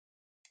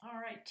All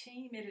right,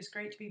 team, it is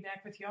great to be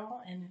back with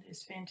y'all, and it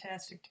is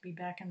fantastic to be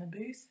back in the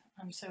booth.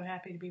 I'm so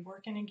happy to be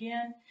working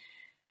again.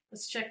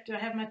 Let's check, do I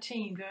have my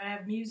team? Do I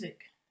have music?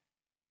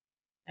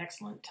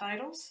 Excellent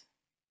titles.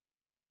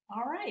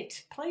 All right,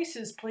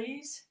 places,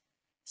 please.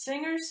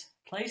 Singers,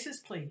 places,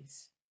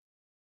 please.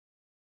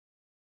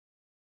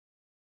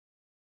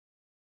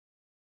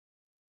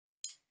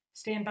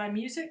 Standby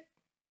music.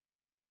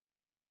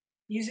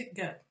 Music,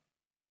 go.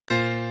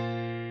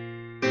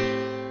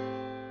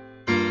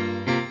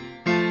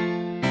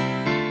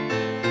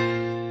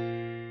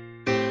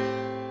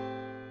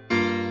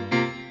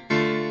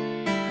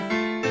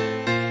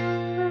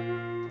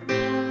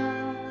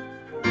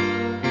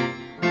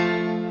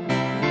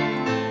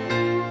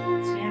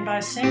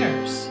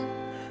 Singers.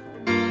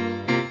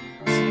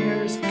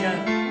 Singers,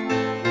 go.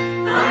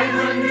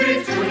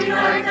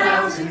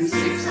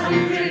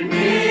 525,600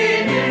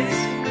 minutes.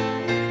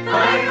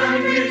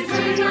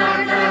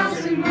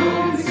 525,000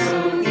 moments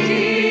so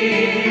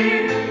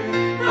dear.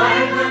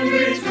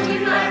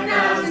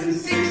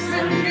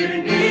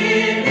 525,600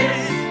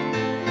 minutes.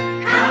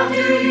 How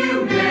do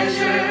you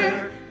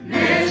measure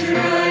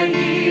a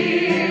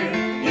year?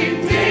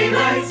 In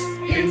daylights,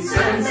 in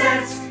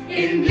sunsets,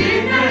 in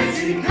midnights,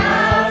 in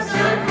cups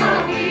of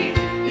coffee,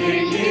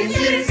 in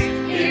inches,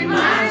 in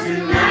miles,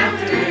 in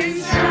laughter,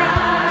 in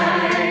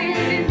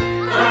striving.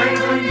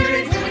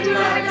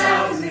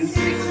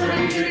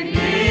 525,600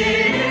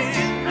 minutes.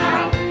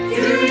 How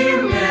do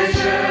you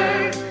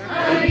measure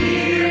a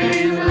year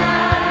in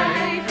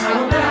life?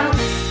 How about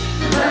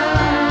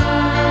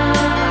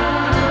love?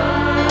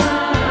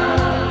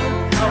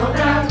 How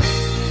about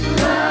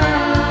love?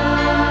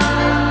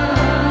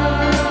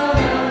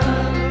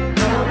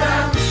 How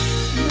about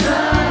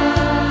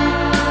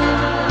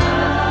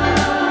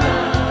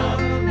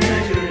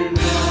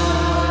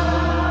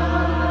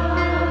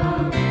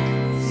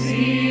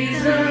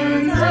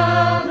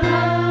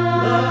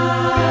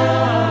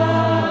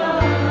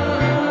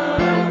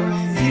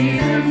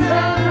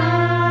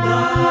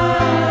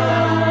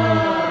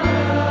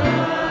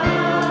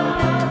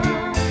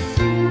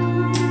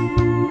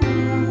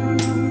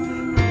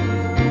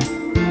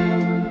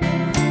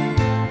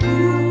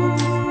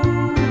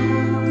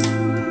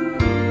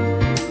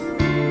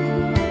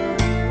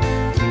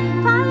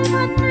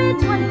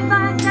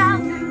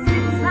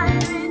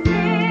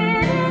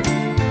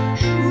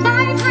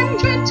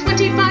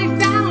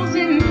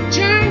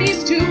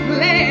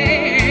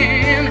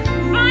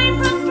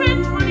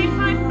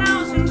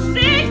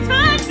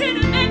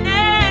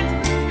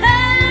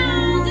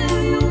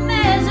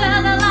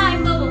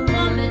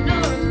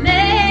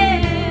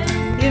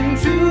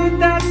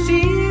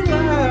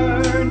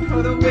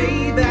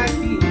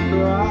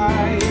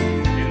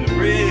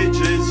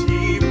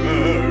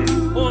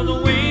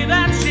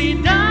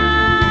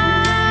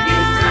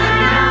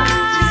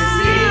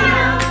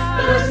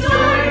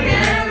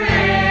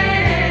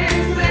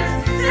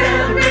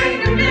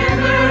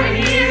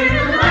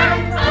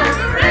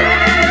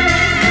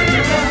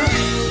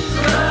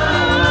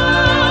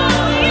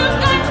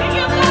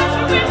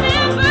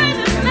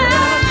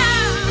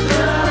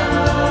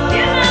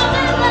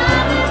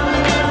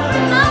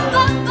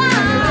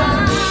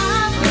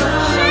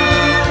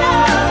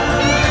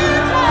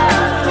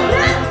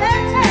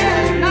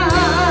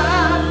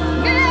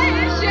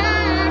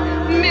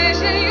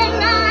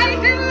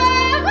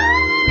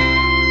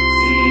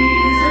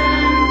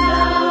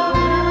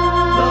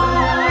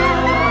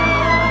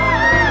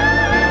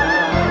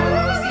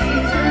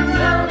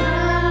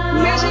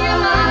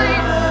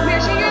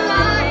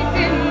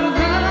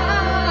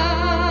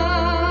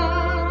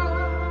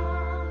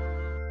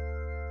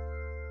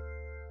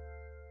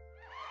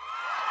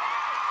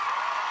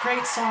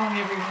Great song,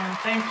 everyone.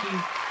 Thank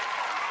you.